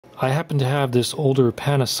I happen to have this older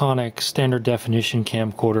Panasonic standard definition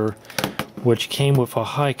camcorder, which came with a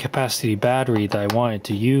high capacity battery that I wanted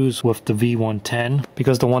to use with the V110,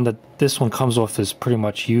 because the one that this one comes with is pretty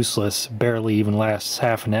much useless, barely even lasts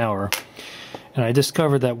half an hour. And I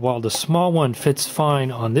discovered that while the small one fits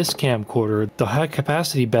fine on this camcorder, the high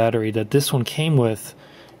capacity battery that this one came with,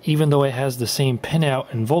 even though it has the same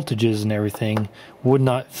pinout and voltages and everything, would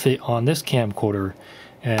not fit on this camcorder.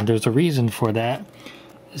 And there's a reason for that.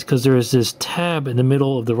 It's because there is this tab in the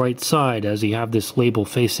middle of the right side as you have this label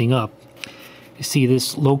facing up. You see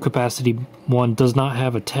this low capacity one does not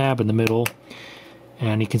have a tab in the middle,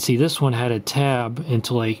 and you can see this one had a tab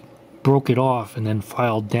until I broke it off and then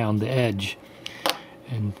filed down the edge.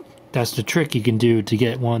 And that's the trick you can do to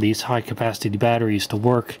get one of these high capacity batteries to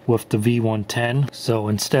work with the V110. So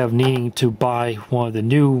instead of needing to buy one of the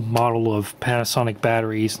new model of Panasonic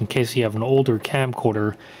batteries, in case you have an older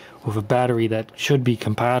camcorder with a battery that should be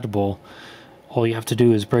compatible, all you have to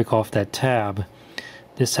do is break off that tab.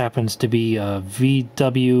 This happens to be a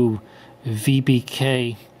VW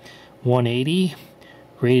VBK 180,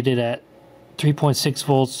 rated at 3.6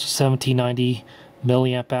 volts, 1790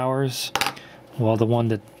 milliamp hours, while the one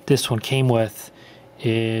that this one came with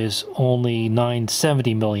is only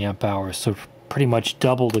 970 milliamp hours, so pretty much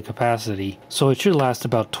double the capacity. So it should last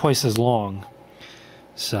about twice as long.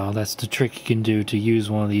 So that's the trick you can do to use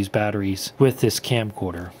one of these batteries with this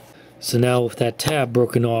camcorder. So now with that tab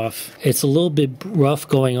broken off, it's a little bit rough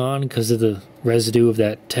going on because of the residue of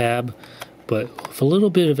that tab, but with a little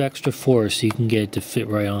bit of extra force you can get it to fit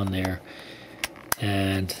right on there.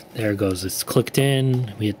 And there it goes, it's clicked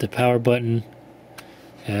in, we hit the power button,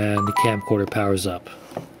 and the camcorder powers up.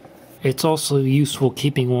 It's also useful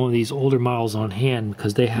keeping one of these older models on hand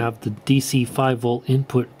because they have the DC 5 volt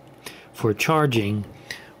input for charging,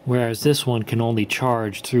 whereas this one can only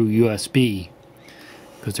charge through USB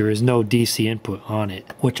because there is no DC input on it,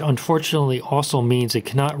 which unfortunately also means it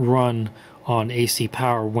cannot run on AC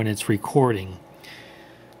power when it's recording,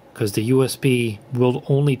 because the USB will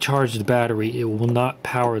only charge the battery, it will not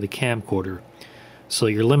power the camcorder. So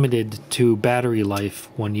you're limited to battery life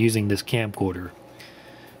when using this camcorder.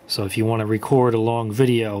 So if you want to record a long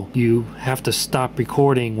video, you have to stop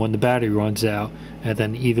recording when the battery runs out and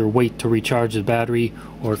then either wait to recharge the battery,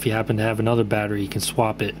 or if you happen to have another battery you can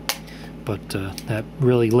swap it. But that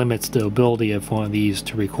really limits the ability of one of these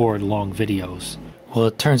to record long videos. Well,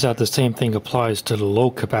 it turns out the same thing applies to the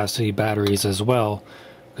low capacity batteries as well,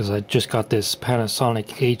 because I just got this Panasonic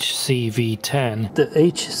HC-V110. The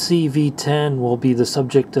HC-V110 will be the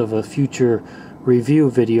subject of a future review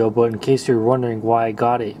video, but in case you're wondering why I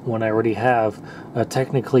got it when I already have a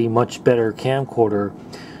technically much better camcorder,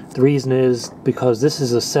 the reason is because this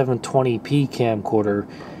is a 720p camcorder,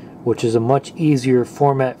 which is a much easier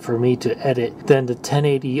format for me to edit than the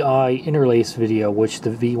 1080i interlace video which the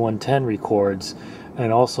V110 records.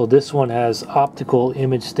 And also this one has optical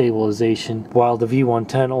image stabilization, while the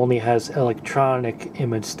V110 only has electronic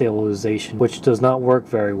image stabilization, which does not work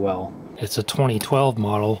very well. It's a 2012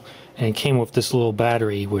 model and it came with this little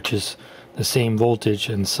battery, which is the same voltage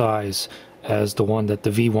and size as the one that the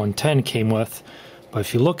V110 came with. But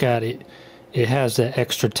if you look at it, it has that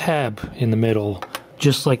extra tab in the middle,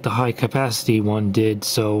 just like the high capacity one did.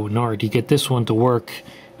 So in order to get this one to work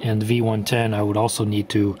and the V110, I would also need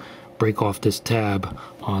to break off this tab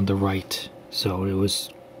on the right. So it was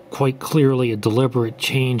quite clearly a deliberate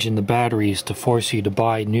change in the batteries to force you to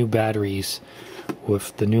buy new batteries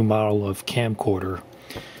with the new model of camcorder.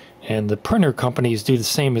 And the printer companies do the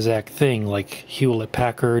same exact thing, like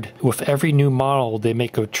Hewlett-Packard. With every new model, they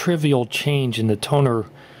make a trivial change in the toner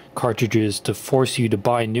cartridges to force you to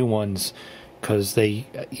buy new ones, because they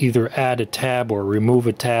either add a tab or remove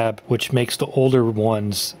a tab, which makes the older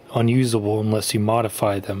ones unusable unless you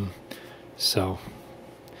modify them. So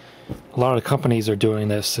a lot of companies are doing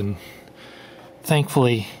this, and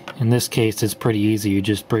thankfully in this case it's pretty easy. You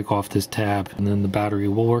just break off this tab and then the battery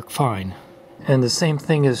will work fine. And the same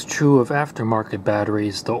thing is true of aftermarket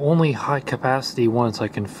batteries. The only high capacity ones I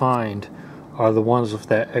can find are the ones with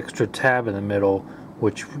that extra tab in the middle,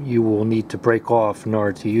 which you will need to break off in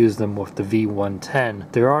order to use them with the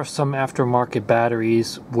V110. There are some aftermarket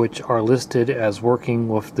batteries which are listed as working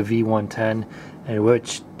with the V110 and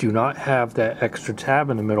which do not have that extra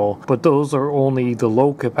tab in the middle, but those are only the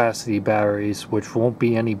low capacity batteries, which won't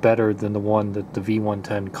be any better than the one that the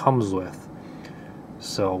V110 comes with.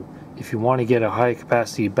 So if you want to get a high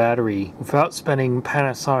capacity battery without spending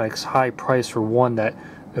Panasonic's high price for one that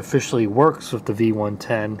officially works with the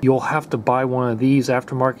V110, you'll have to buy one of these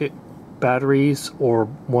aftermarket batteries or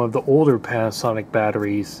one of the older Panasonic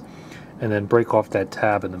batteries and then break off that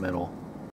tab in the middle.